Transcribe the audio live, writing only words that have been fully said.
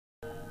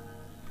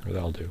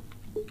That'll do.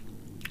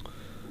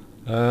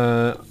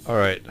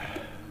 Alright.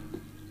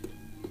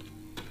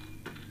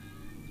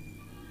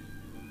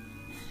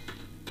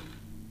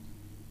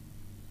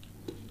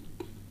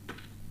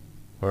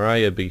 Where are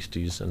you,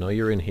 beasties? I know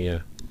you're in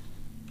here.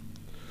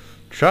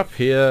 Trap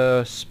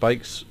here,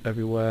 spikes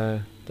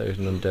everywhere. There's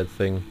an undead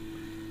thing.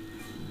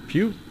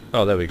 Phew.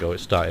 Oh, there we go, it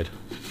started.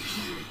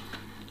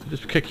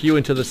 Just kick you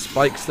into the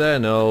spikes there?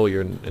 No,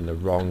 you're in the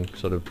wrong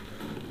sort of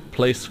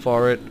place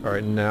for it.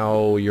 Alright,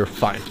 now you're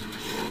fine.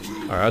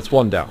 Alright, that's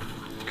one down.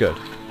 Good.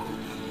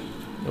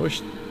 I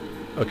wish...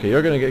 Okay,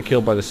 you're gonna get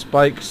killed by the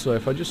spikes, so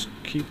if I just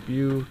keep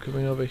you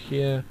coming over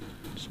here,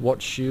 just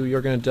watch you,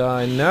 you're gonna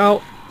die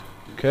now.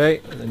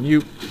 Okay, and then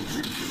you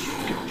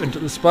get into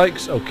the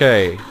spikes.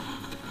 Okay.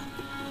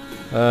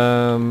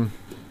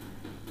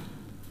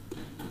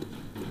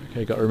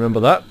 Okay, gotta remember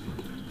that.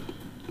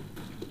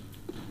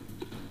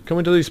 Come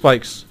into these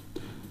spikes.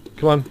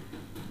 Come on.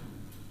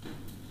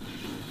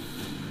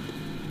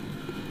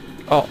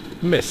 Oh,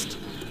 missed.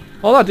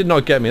 Oh, that did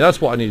not get me. That's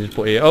what I needed to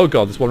put here. Oh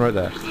god, there's one right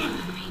there.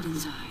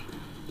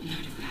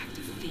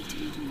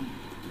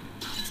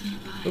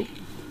 Oh.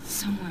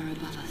 Somewhere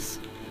above us.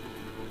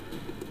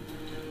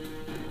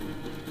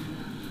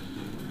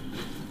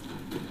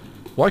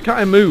 Why can't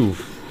I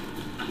move?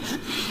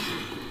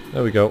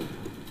 There we go.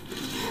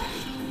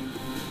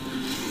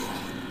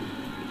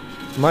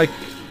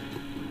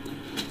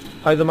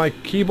 Either my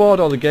keyboard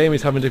or the game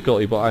is having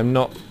difficulty, but I'm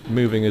not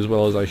moving as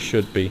well as I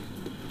should be.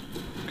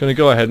 Gonna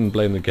go ahead and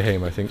blame the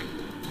game, I think.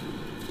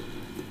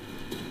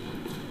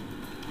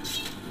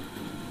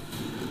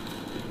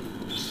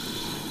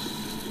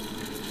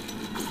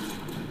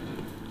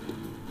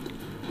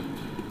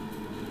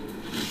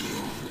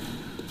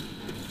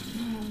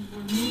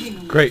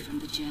 Great.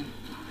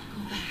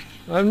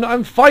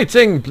 I'm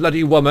fighting,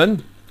 bloody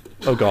woman.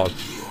 Oh god.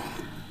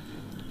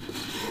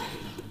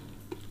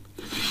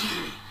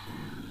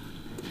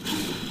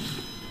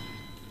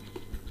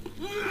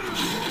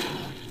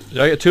 Did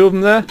I get two of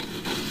them there?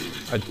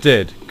 I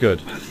did. Good.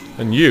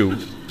 And you,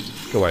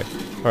 go away.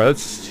 Alright,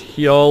 let's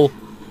heal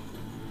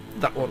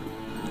that one.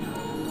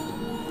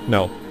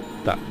 No,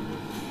 that.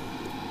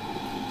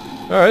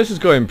 Alright, this is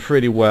going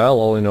pretty well,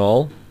 all in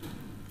all.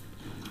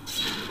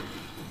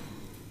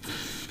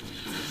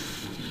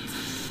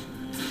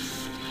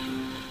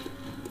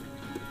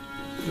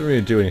 Doesn't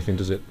really do anything,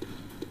 does it?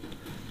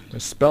 My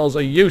spells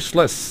are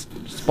useless.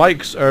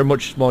 Spikes are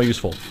much more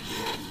useful.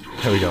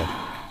 There we go.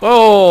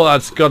 Oh,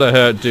 that's gotta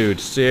hurt, dude.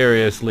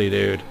 Seriously,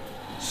 dude.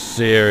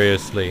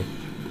 Seriously.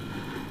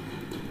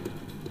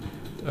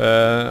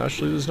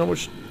 Actually, there's not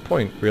much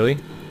point, really.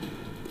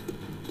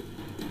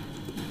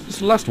 Is this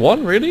the last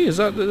one, really? Is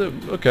that...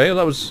 okay,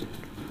 that was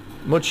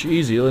much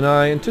easier than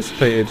I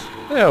anticipated.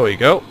 There we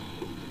go.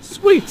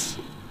 Sweet!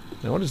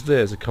 Now, what is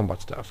this? A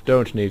combat staff.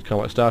 Don't need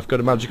combat staff. Got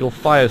a magical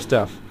fire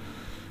staff.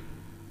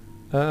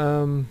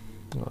 Oh,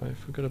 I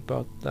forgot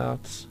about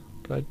that.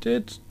 But I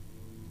did...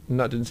 And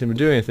that didn't seem to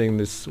do anything,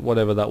 this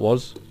whatever that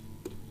was.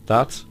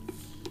 That.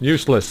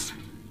 Useless.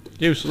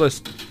 Useless.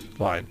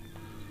 Fine.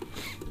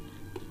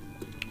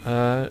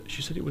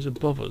 She said it was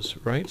above us,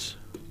 right?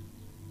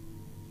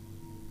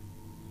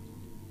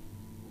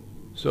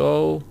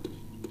 So...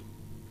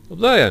 Up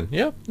there then.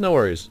 Yeah, no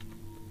worries.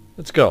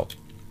 Let's go.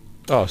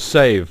 Oh,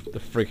 save the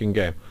freaking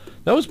game.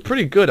 That was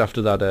pretty good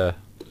after that,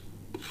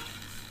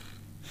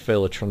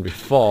 Failatron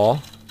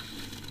before.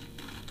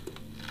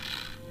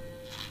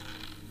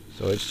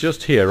 So it's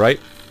just here, right?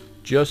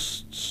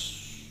 Just...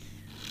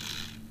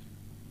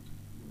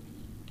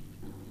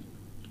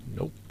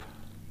 Nope.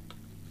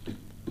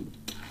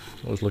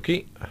 I was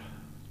lucky.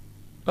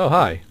 Oh,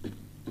 hi.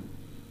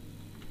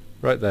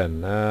 Right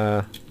then,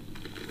 let's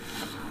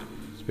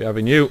be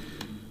having you.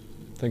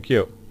 Thank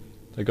you.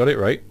 I got it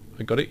right.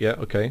 I got it, yeah,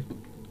 okay.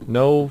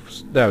 No,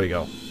 there we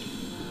go.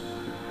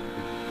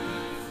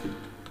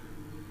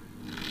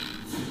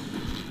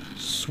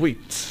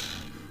 Sweet.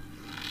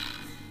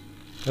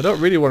 I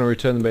don't really want to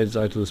return the maid's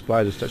eye to the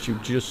spider statue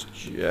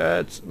just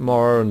yet.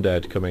 More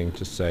undead coming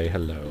to say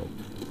hello.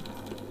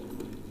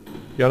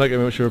 You're not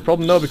getting much of a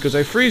problem, no, because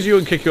I freeze you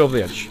and kick you over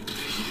the edge.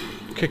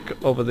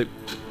 Kick over the...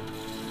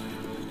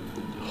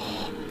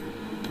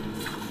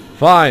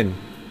 Fine.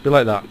 Be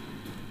like that.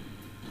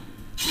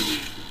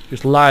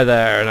 Just lie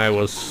there and I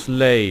will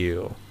slay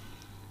you.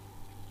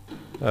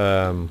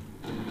 That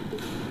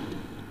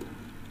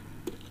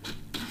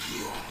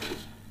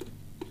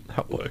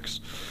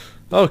works.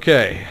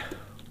 Okay.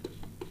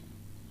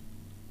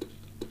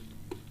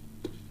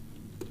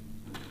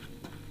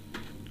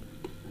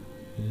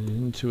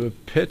 Into a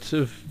pit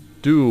of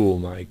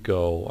doom I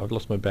go. I've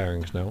lost my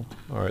bearings now.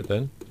 Alright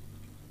then.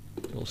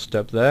 Little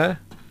step there.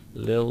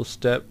 Little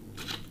step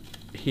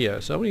here.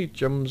 So how many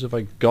gems have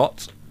I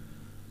got?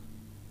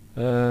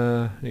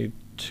 I need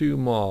two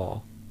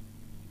more.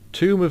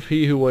 Tomb of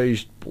He Who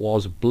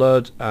Was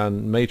Blood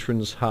and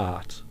Matron's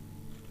Heart.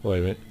 Wait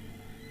a minute.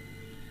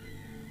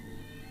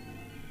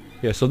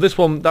 Yeah, so this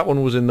one, that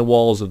one was in the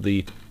walls of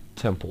the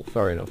temple.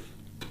 Fair enough.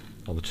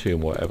 Or the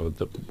tomb, whatever,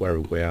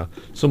 wherever we are.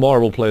 Some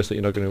horrible place that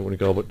you're not going to want to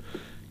go, but...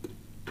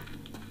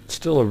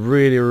 still a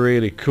really,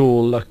 really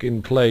cool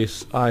looking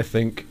place, I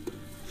think.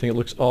 I think it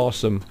looks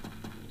awesome.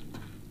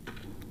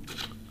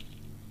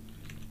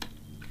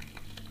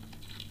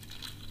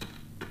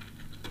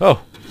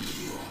 Oh!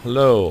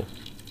 Hello.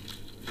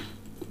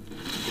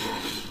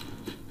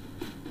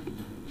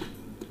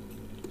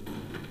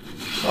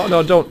 Oh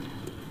no, don't!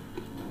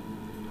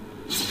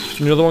 Is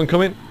there another one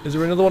coming? Is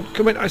there another one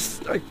coming?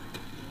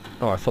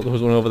 Oh, I thought there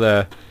was one over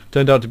there.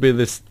 Turned out to be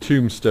this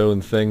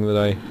tombstone thing that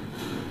a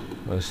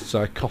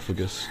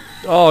sarcophagus.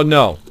 Oh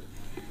no!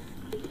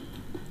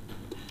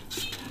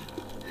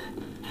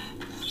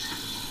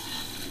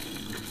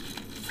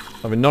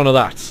 I mean, none of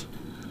that.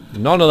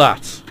 None of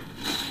that.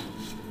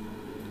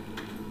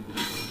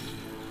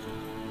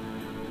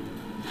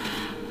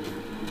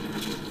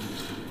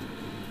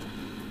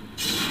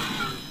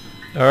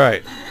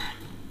 Alright.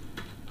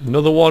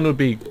 Another one would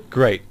be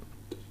great.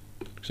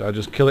 So I'll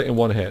just kill it in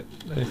one hit.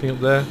 Anything up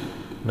there?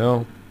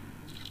 No.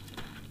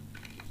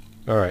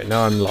 Alright,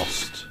 now I'm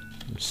lost.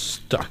 I'm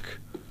stuck.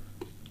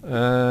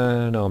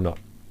 No, I'm not.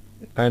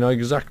 I know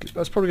exactly.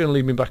 That's probably going to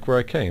lead me back where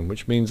I came,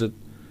 which means that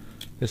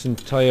this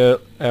entire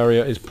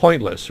area is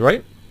pointless,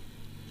 right?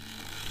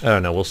 I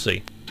don't know, we'll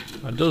see.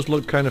 It does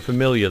look kind of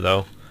familiar,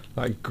 though.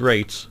 Like,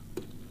 great.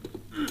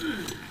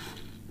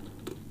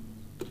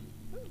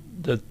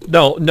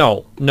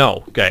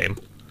 No, game.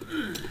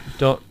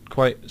 Don't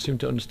quite seem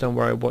to understand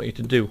what I want you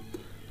to do.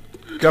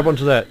 Grab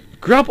onto that.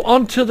 Grab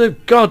onto the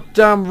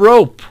goddamn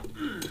rope!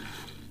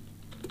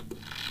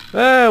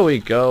 There we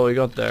go, we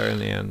got there in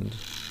the end.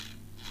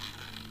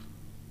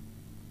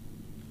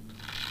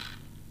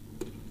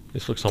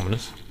 This looks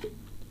ominous.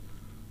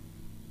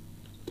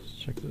 Let's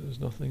check that there's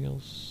nothing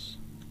else.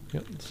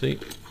 Yep, let's see.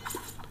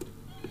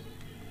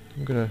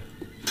 I'm gonna...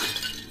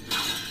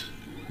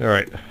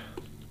 Alright.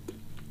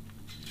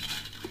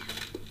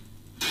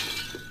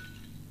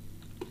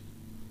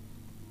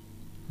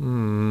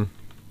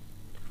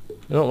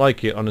 I don't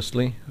like it,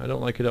 honestly. I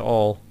don't like it at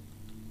all.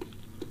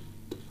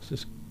 What's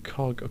this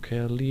cog? Okay,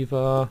 a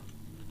lever.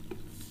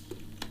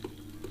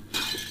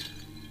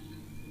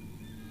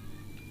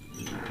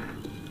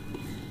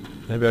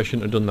 Maybe I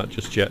shouldn't have done that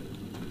just yet.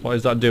 What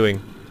is that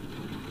doing?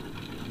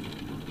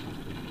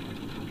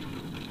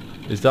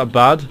 Is that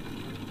bad?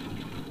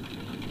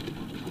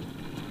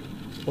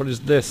 What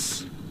is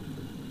this?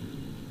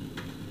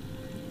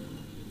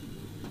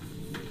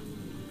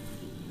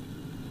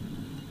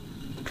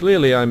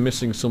 Clearly I'm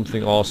missing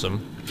something awesome.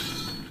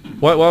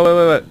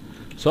 Wait.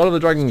 Sword of the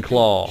Dragon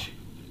Claw.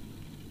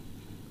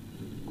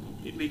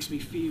 It makes me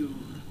feel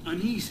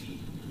uneasy.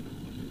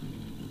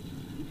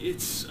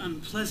 It's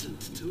unpleasant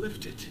to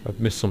lift it. I've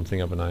missed something,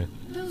 haven't I?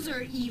 Those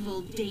are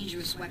evil,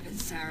 dangerous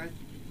weapons, Sarah.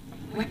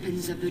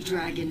 Weapons of the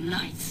Dragon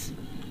Knights.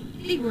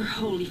 They were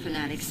holy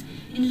fanatics,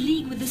 in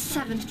league with the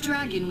Seventh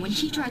Dragon when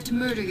he tried to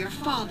murder your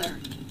father.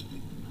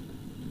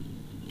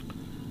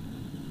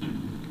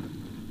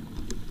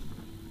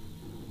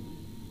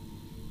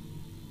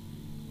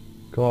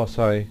 Of course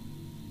yeah.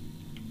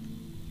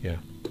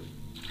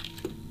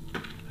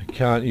 I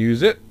can't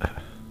use it.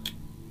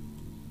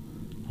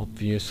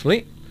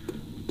 Obviously.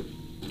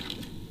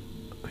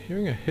 I'm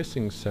hearing a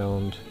hissing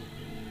sound.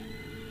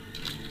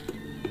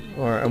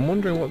 Alright, I'm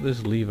wondering what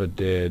this lever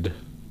did.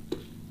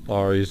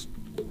 Or is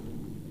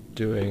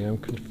doing. I'm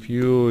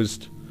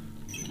confused.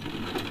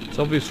 It's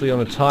obviously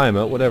on a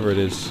timer, whatever it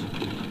is.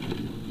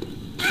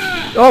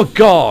 Oh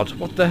god!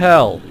 What the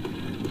hell?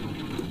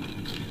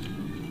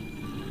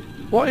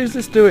 What is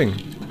this doing?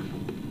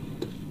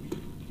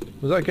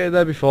 Was that getting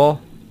there before?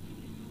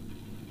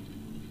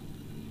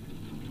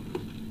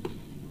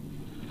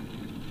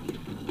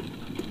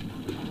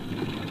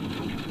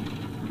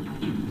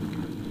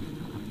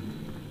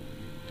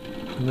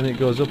 And then it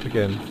goes up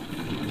again.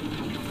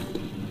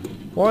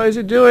 What is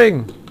it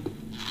doing?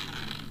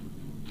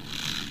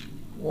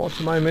 What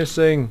am I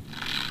missing?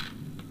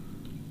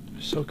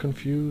 I'm so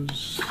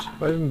confused.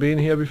 Have I even been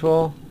here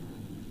before?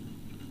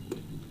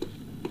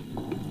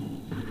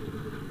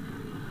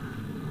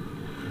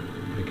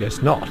 I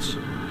guess not.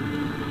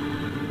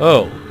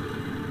 Oh.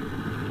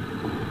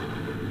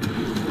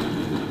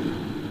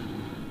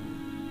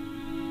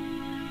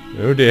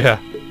 Oh dear.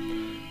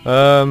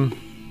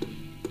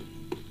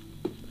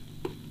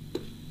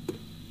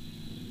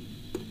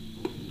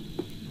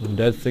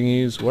 Undead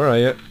thingies, where are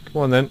you?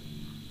 Come on then.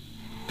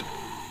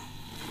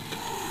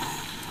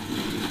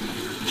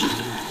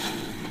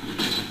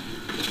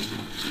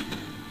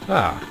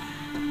 Ah.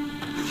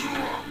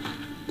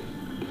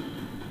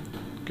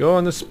 Go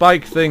on the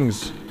spike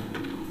things.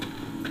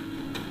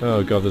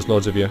 Oh god, there's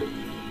loads of you.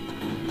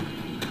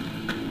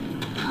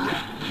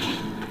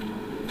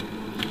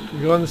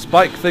 Go on the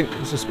spike thing.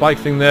 There's a spike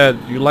thing there.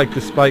 You like the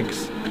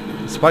spikes.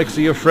 The spikes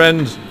are your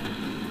friend.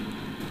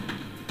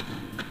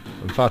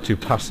 I'm far too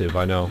passive,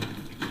 I know.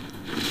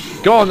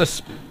 Go on the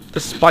spikes. The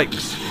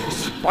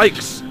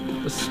spikes.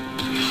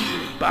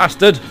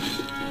 Bastard.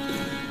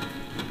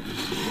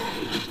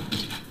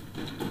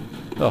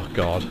 Oh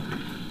god.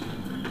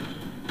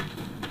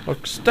 Oh,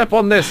 step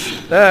on this.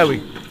 There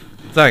we...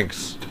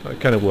 Thanks. That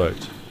kind of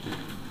worked.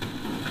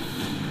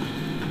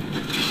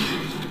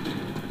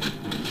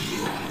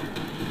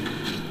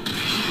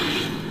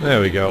 There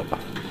we go.